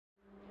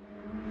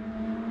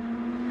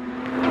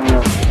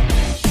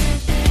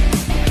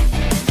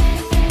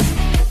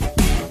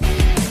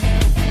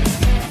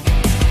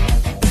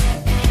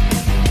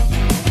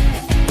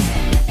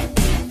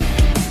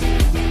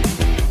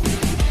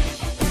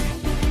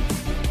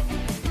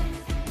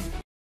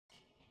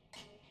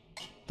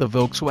The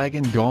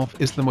Volkswagen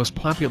Golf is the most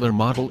popular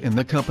model in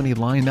the company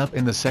lineup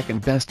and the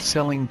second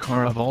best-selling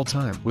car of all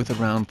time, with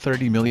around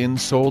 30 million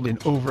sold in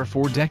over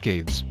 4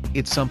 decades.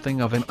 It's something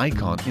of an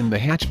icon in the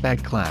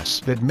hatchback class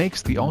that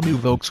makes the all-new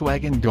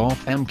Volkswagen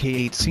Golf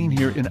Mk8 seen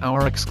here in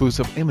our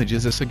exclusive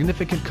images a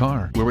significant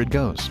car where it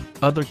goes.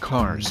 Other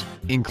cars,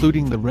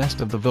 including the rest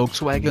of the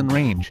Volkswagen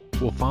range,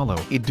 will follow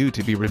it due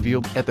to be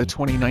revealed at the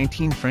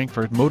 2019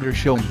 Frankfurt Motor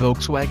Show.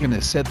 Volkswagen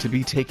is said to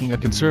be taking a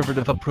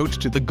conservative approach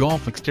to the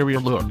Golf exterior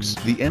looks.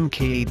 The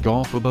Mk8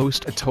 Golf will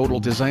boast a total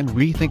design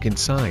rethink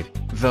inside,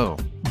 though,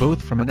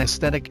 both from an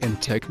aesthetic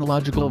and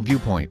technological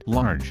viewpoint.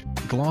 Large,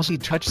 glossy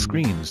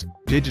touchscreens,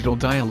 digital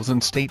dials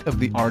and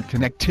state-of-the-art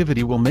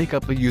connectivity will make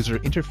up the user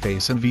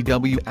interface, and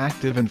VW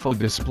Active Info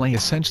Display,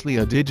 essentially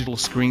a digital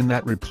screen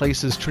that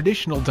replaces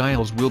traditional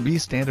dials, will be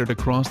standard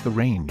across the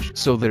range.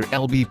 So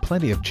there'll be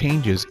plenty of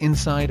changes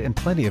inside and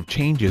plenty of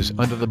changes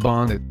under the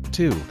bonnet,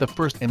 too. The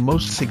first and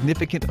most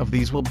significant of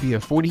these will be a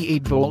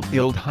 48-volt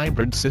mild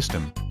hybrid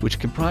system, which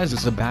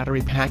comprises a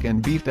battery pack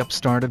and beefed-up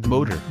started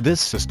motor. This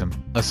system,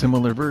 a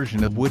similar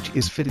version of which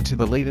is fitted to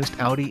the latest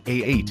Audi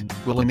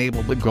A8, will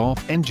enable the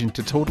Golf engine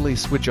to totally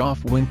switch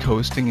off when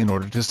coasting in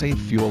order to save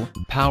fuel,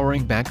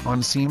 powering back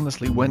on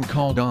seamlessly when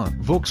called on.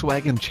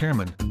 Volkswagen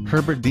chairman,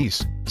 Herbert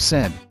Diess,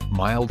 said,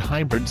 "Mild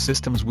hybrid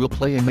systems will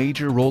play a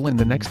major role in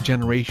the next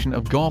generation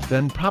of Golf,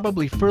 then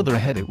probably further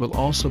ahead it will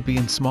also be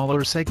in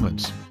smaller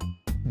segments."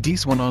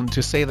 Diess went on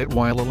to say that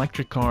while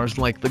electric cars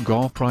like the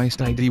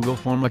Golf-priced ID will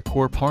form a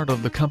core part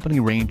of the company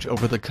range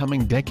over the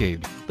coming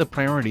decade, the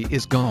priority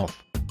is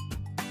Golf.